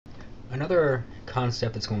Another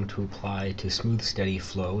concept that's going to apply to smooth, steady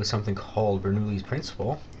flow is something called Bernoulli's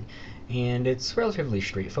principle, and it's relatively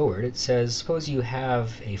straightforward. It says, suppose you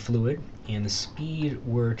have a fluid and the speed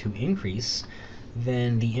were to increase,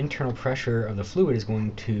 then the internal pressure of the fluid is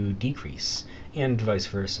going to decrease, and vice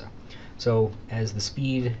versa. So as the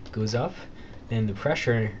speed goes up, then the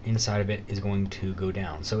pressure inside of it is going to go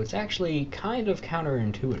down. So it's actually kind of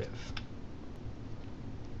counterintuitive.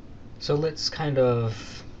 So let's kind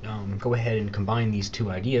of go ahead and combine these two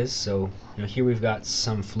ideas. So here we've got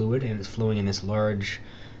some fluid and it's flowing in this large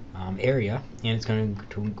area, and it's going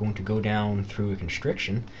to go down through a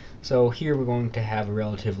constriction. So here we're going to have a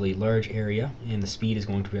relatively large area and the speed is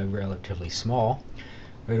going to be relatively small.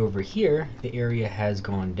 Right over here the area has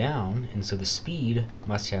gone down, and so the speed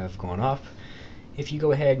must have gone up. If you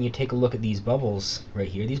go ahead and you take a look at these bubbles right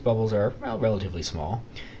here, these bubbles are relatively small,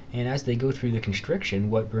 and as they go through the constriction,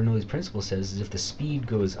 what Bernoulli's principle says is if the speed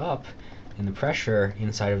goes up, then the pressure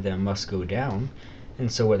inside of them must go down.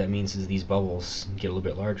 And so what that means is these bubbles get a little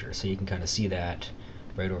bit larger. So you can kind of see that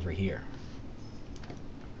right over here.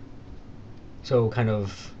 So kind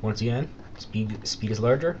of, once again, speed is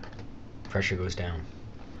larger, pressure goes down.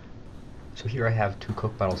 So here I have two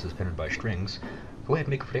Coke bottles suspended by strings. Go ahead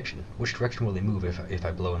and make a prediction. Which direction will they move if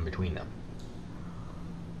I blow in between them?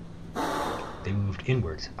 They moved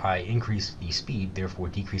inwards. I increased the speed, therefore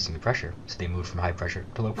decreasing the pressure, so they moved from high pressure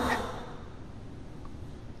to low pressure.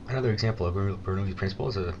 Another example of Bernoulli's principle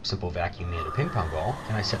is a simple vacuum and a ping pong ball,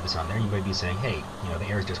 and I set this on there. You might be saying, hey, the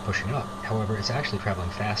air is just pushing up. However, it's actually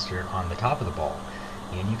traveling faster on the top of the ball.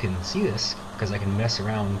 And you can see this because I can mess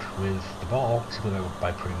around with the ball simply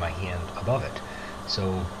by putting my hand above it.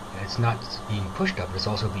 So it's not being pushed up, but it's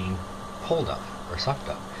also being pulled up or sucked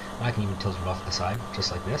up. And I can even tilt it off to the side,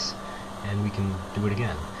 just like this, and we can do it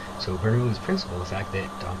again. So Bernoulli's principle, the fact that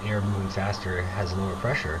air moving faster has lower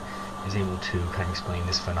pressure, is able to kind of explain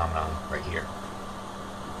this phenomenon right here.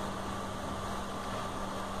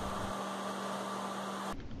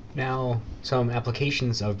 Now, some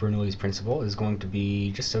applications of Bernoulli's principle is going to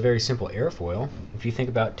be just a very simple airfoil. If you think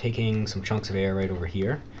about taking some chunks of air right over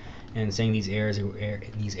here and saying these chunks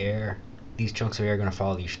of air are going to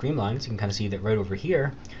follow these streamlines, you can kind of see that right over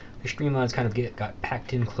here the streamlines kind of got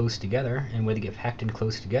packed in close together, and when they get packed in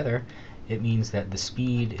close together, it means that the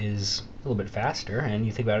speed is a little bit faster, and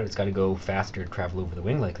you think about it, it's got to go faster to travel over the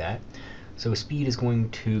wing like that. So speed is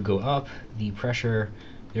going to go up, the pressure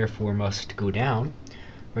therefore must go down.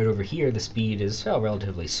 Right over here the speed is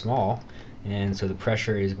relatively small, and so the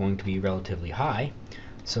pressure is going to be relatively high.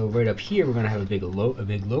 So right up here we're going to have a big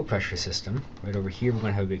low pressure system. Right over here we're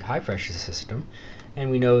going to have a big high pressure system, and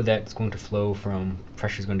we know that it's going to flow from,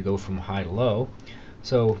 pressure is going to go from high to low.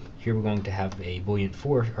 So here we're going to have a buoyant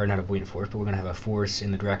force, or not a buoyant force, but we're going to have a force in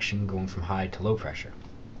the direction going from high to low pressure.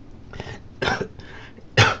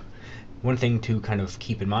 One thing to kind of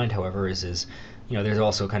keep in mind, however, is there's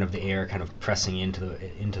also kind of the air kind of pressing into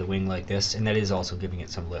the wing like this, and that is also giving it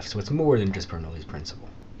some lift. So it's more than just Bernoulli's principle.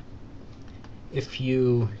 If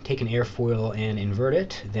you take an airfoil and invert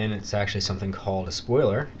it, then it's actually something called a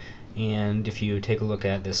spoiler. And if you take a look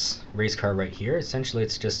at this race car right here, essentially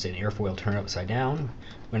it's just an airfoil turned upside down.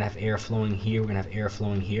 We're going to have air flowing here, we're going to have air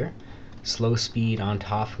flowing here. Slow speed on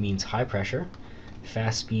top means high pressure.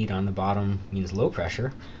 Fast speed on the bottom means low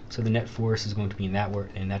pressure. So the net force is going to be in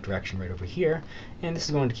that direction right over here. And this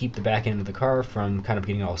is going to keep the back end of the car from kind of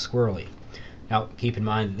getting all squirrely. Now, keep in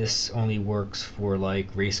mind that this only works for like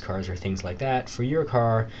race cars or things like that. For your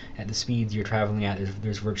car, at the speeds you're traveling at,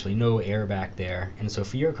 there's virtually no air back there, and so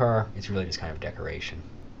for your car, it's really just kind of decoration.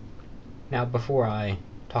 Now, before I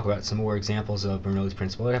talk about some more examples of Bernoulli's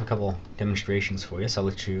principle, I have a couple demonstrations for you, so I'll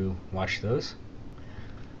let you watch those.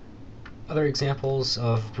 Other examples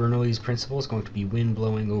of Bernoulli's principle is going to be wind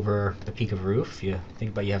blowing over the peak of a roof. If you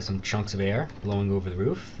think about, you have some chunks of air blowing over the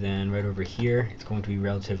roof, then right over here it's going to be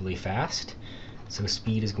relatively fast. So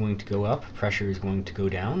speed is going to go up, pressure is going to go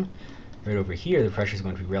down. Right over here the pressure is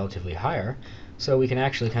going to be relatively higher. So we can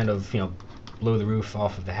actually kind of, blow the roof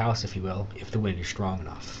off of the house, if you will, if the wind is strong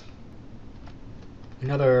enough.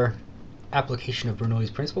 Another application of Bernoulli's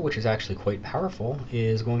principle, which is actually quite powerful,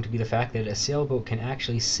 is going to be the fact that a sailboat can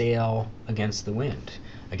actually sail against the wind.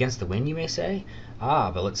 Against the wind, you may say?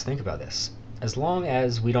 But let's think about this. As long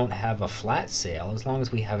as we don't have a flat sail, as long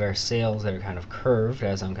as we have our sails that are kind of curved,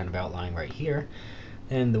 as I'm kind of outlining right here,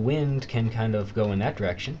 then the wind can kind of go in that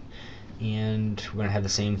direction. And we're going to have the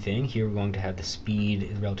same thing. Here we're going to have the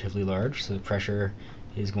speed relatively large, so the pressure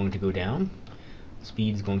is going to go down.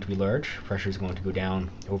 Speed is going to be large, pressure is going to go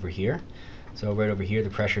down over here. So right over here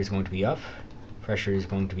the pressure is going to be up, pressure is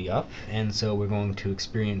going to be up, and so we're going to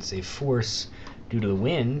experience a force due to the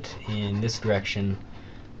wind in this direction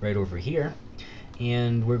right over here.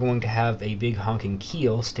 And we're going to have a big honking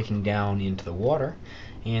keel sticking down into the water,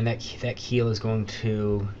 and that keel is going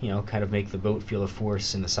to, kind of make the boat feel a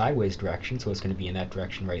force in the sideways direction, so it's going to be in that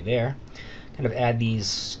direction right there. Kind of add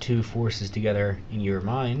these two forces together in your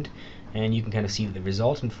mind, and you can kind of see that the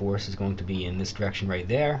resultant force is going to be in this direction right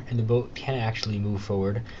there, and the boat can actually move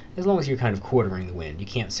forward as long as you're kind of quartering the wind. You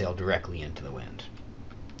can't sail directly into the wind.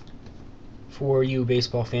 For you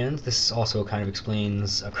baseball fans, this also kind of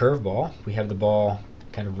explains a curveball. We have the ball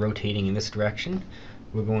kind of rotating in this direction.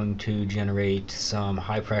 We're going to generate some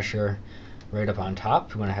high pressure right up on top.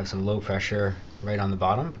 We're going to have some low pressure right on the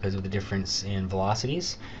bottom because of the difference in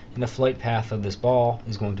velocities. And the flight path of this ball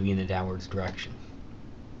is going to be in the downwards direction.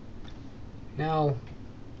 Now,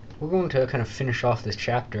 we're going to kind of finish off this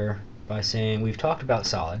chapter by saying we've talked about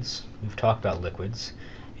solids, we've talked about liquids,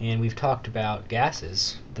 and we've talked about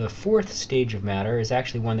gases. The fourth stage of matter is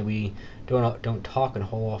actually one that we don't talk a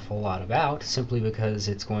whole awful lot about, simply because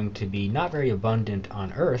it's going to be not very abundant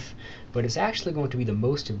on Earth, but it's actually going to be the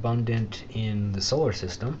most abundant in the solar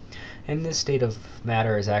system. And this state of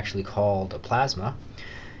matter is actually called a plasma.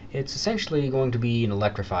 It's essentially going to be an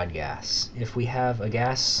electrified gas. If we have a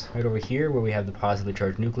gas right over here where we have the positively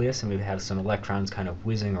charged nucleus and we have some electrons kind of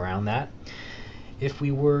whizzing around that, if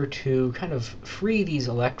we were to kind of free these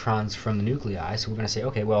electrons from the nuclei, so we're going to say,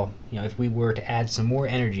 okay, well, if we were to add some more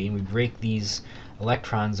energy and we break these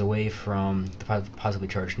electrons away from the positively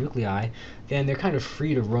charged nuclei, then they're kind of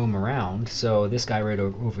free to roam around. So this guy right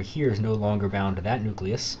over here is no longer bound to that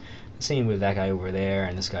nucleus. Same with that guy over there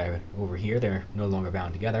and this guy over here. They're no longer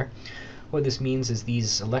bound together. What this means is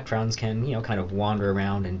these electrons can, kind of wander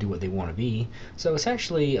around and do what they want to be. So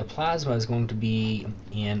essentially, a plasma is going to be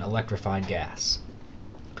an electrified gas.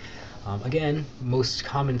 Again, most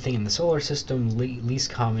common thing in the solar system, least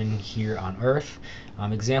common here on Earth.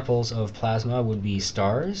 Examples of plasma would be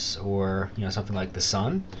stars, or something like the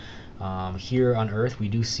sun. Here on Earth, we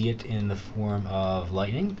do see it in the form of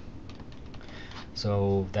lightning.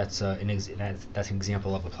 So that's an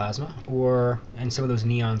example of a plasma, and some of those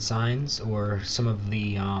neon signs, or some of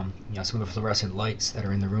the some of the fluorescent lights that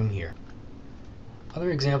are in the room here.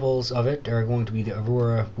 Other examples of it are going to be the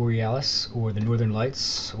aurora borealis, or the northern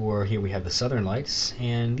lights, or here we have the southern lights,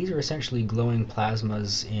 and these are essentially glowing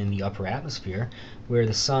plasmas in the upper atmosphere, where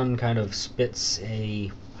the sun kind of spits a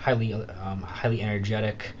highly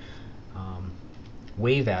energetic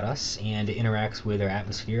wave at us, and it interacts with our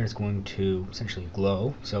atmosphere, and it's going to essentially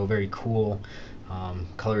glow. So very cool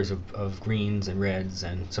colors of greens and reds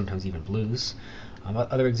and sometimes even blues.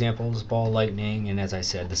 Other examples, ball lightning, and as I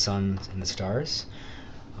said, the sun and the stars.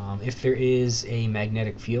 If there is a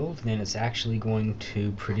magnetic field, then it's actually going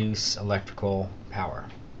to produce electrical power.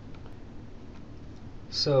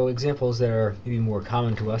 So examples that are maybe more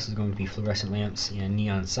common to us is going to be fluorescent lamps and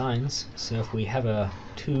neon signs. So if we have a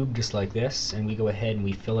tube just like this, and we go ahead and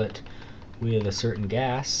we fill it with a certain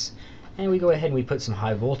gas, and we go ahead and we put some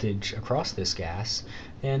high voltage across this gas,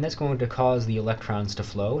 then that's going to cause the electrons to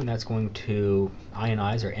flow, and that's going to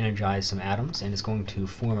ionize or energize some atoms, and it's going to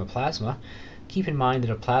form a plasma. Keep in mind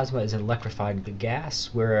that a plasma is an electrified gas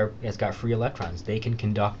where it's got free electrons. They can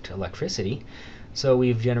conduct electricity. So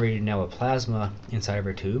we've generated now a plasma inside of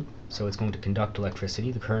our tube, so it's going to conduct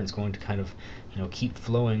electricity. The current's going to kind of keep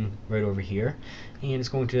flowing right over here, and it's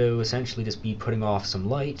going to essentially just be putting off some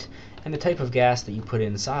light, and the type of gas that you put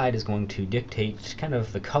inside is going to dictate kind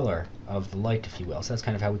of the color of the light, if you will. So that's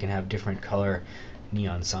kind of how we can have different color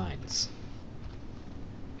neon signs.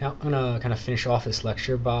 Now I'm going to kind of finish off this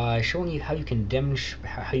lecture by showing you how you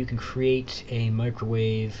can create a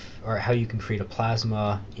microwave, or how you can create a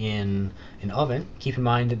plasma in an oven. Keep in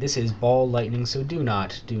mind that this is ball lightning, so do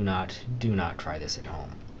not try this at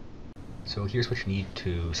home. So here's what you need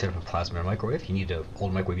to set up a plasma in a microwave. You need an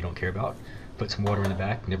old microwave you don't care about. Put some water in the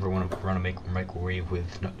back. Never want to run a microwave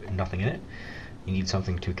with nothing in it. You need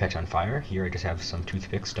something to catch on fire. Here I just have some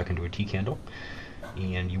toothpicks stuck into a tea candle.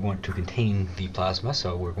 And you want to contain the plasma,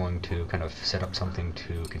 so we're going to kind of set up something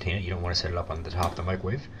to contain it. You don't want to set it up on the top of the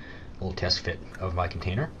microwave. A little test fit of my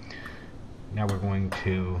container. Now we're going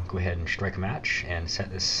to go ahead and strike a match and set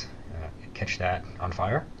this, catch that on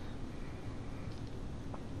fire.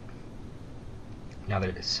 Now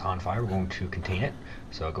that it's on fire, we're going to contain it.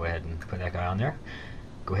 So go ahead and put that guy on there.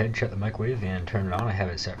 Go ahead and shut the microwave and turn it on. I have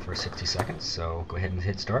it set for 60 seconds, so go ahead and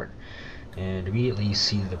hit start. And immediately you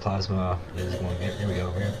see the plasma is going, there we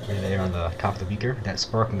go, right there on the top of the beaker. That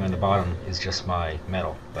sparkling on the bottom is just my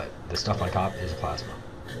metal, but the stuff on top is plasma.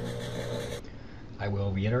 I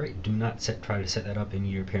will reiterate, do not try to set that up in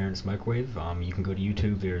your parents' microwave. You can go to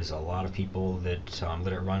YouTube. There's a lot of people that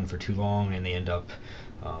let it run for too long and they end up,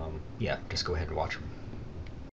 yeah, just go ahead and watch them.